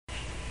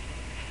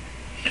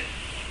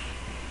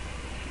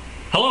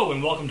Hello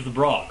and welcome to the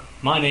Brog.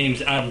 My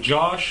name's Adam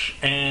Josh,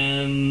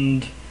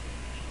 and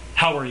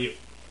how are you?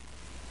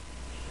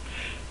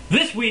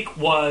 This week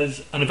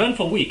was an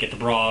eventful week at the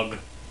Brog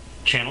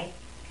channel.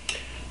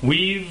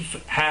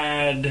 We've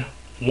had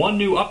one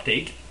new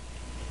update,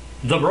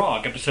 The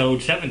Brog,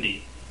 episode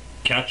 70.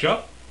 Catch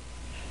up.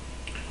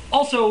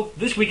 Also,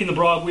 this week in the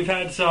Brog, we've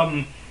had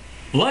some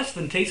less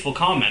than tasteful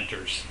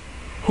commenters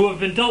who have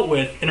been dealt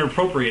with in an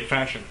appropriate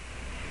fashion.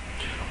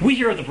 We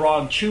here at the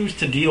Brog choose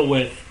to deal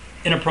with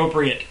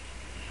inappropriate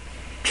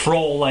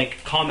troll-like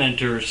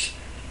commenters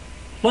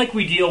like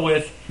we deal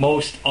with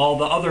most all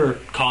the other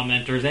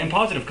commenters and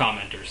positive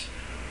commenters.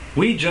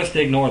 We just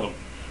ignore them.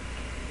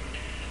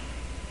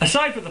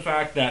 Aside from the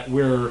fact that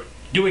we're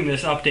doing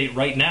this update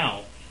right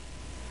now,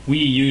 we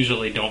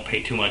usually don't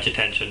pay too much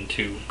attention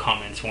to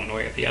comments one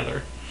way or the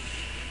other.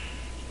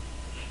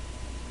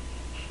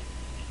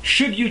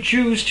 Should you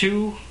choose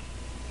to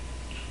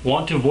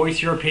want to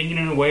voice your opinion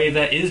in a way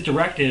that is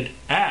directed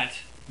at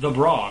the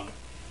Brog,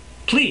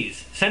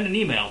 please send an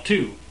email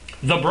to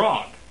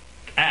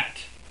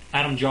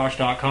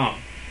thebrog@adamjosh.com.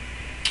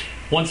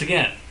 Once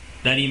again,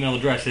 that email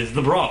address is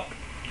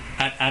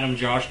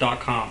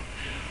thebrog@adamjosh.com.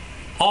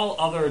 All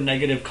other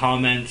negative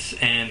comments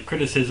and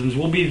criticisms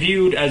will be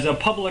viewed as a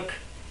public,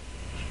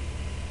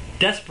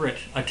 desperate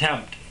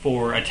attempt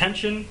for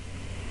attention,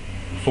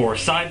 for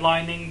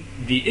sidelining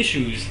the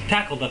issues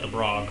tackled at the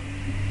Brog,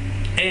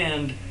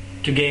 and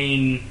to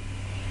gain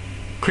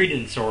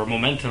credence or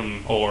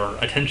momentum or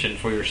attention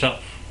for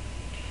yourself.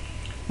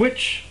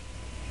 Which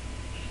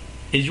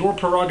is your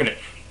prerogative.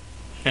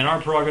 And our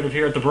prerogative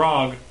here at the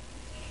Brog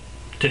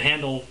to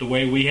handle the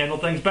way we handle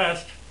things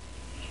best,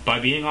 by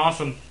being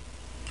awesome.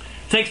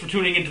 Thanks for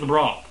tuning into the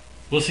Brog.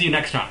 We'll see you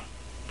next time.